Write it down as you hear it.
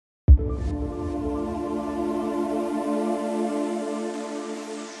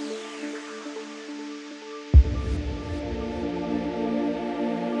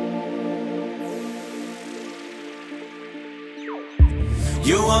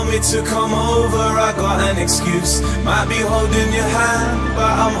You want me to come over, I got an excuse. Might be holding your hand, but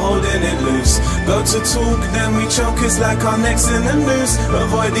I'm holding it loose. Go to talk, then we choke, it's like our necks in the noose.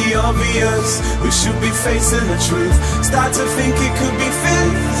 Avoid the obvious, we should be facing the truth. Start to think it could be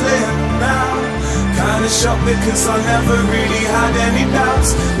fizzling now. Kinda shocked because I never really had any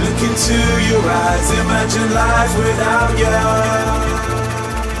doubts. Look into your eyes, imagine life without you.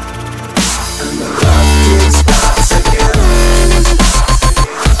 And the love kickstarts again.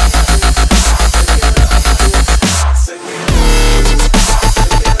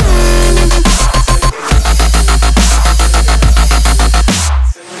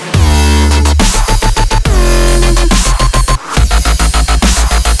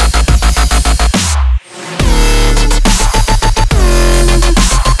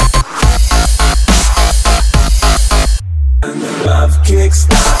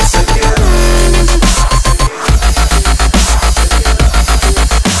 Kickstarts again.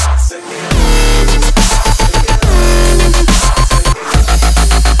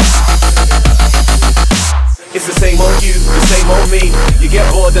 It's the same old you, the same old me. You get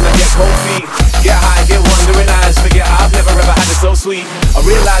bored and I get cold feet. Get high, get wandering eyes. Forget I've never ever had it so sweet. I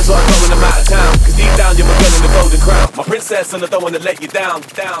realise what I got when I'm out of town, cause deep down you're my girl in the golden crown, my princess, and I don't wanna let you down,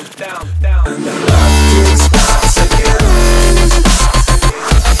 down, down, down. And the love kickstarts again.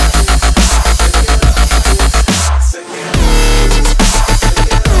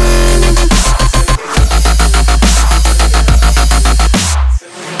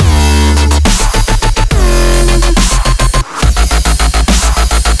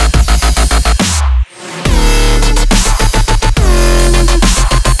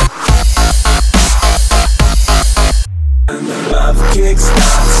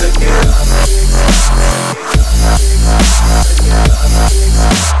 Kickstarts again.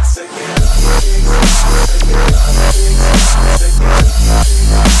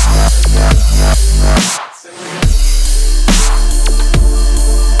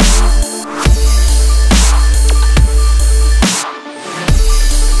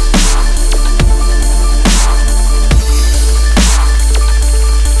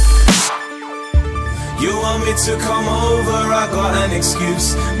 You want me to come over, I got an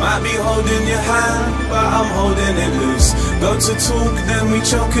excuse. Might be holding your hand, but I'm holding it loose. Go to talk, then we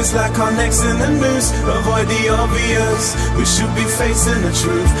choke, it's like our necks in the noose. Avoid the obvious, we should be facing the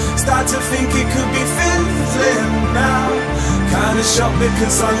truth. Start to think it could be fizzling now. Kinda shocked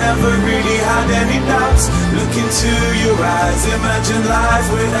because I never really had any doubts. Look into your eyes, imagine life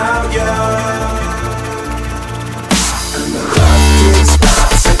without you. And the love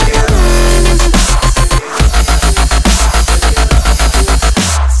kickstarts again.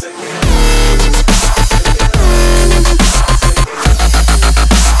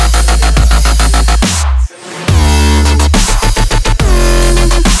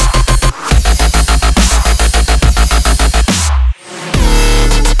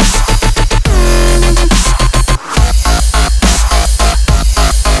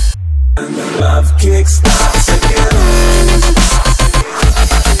 Love kickstarts again.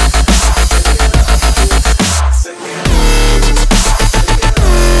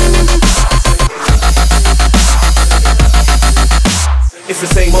 It's the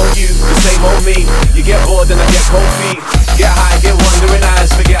same old you, the same old me. You get bored and I get cold feet. Get high, get wandering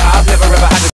eyes. Forget I've never ever had a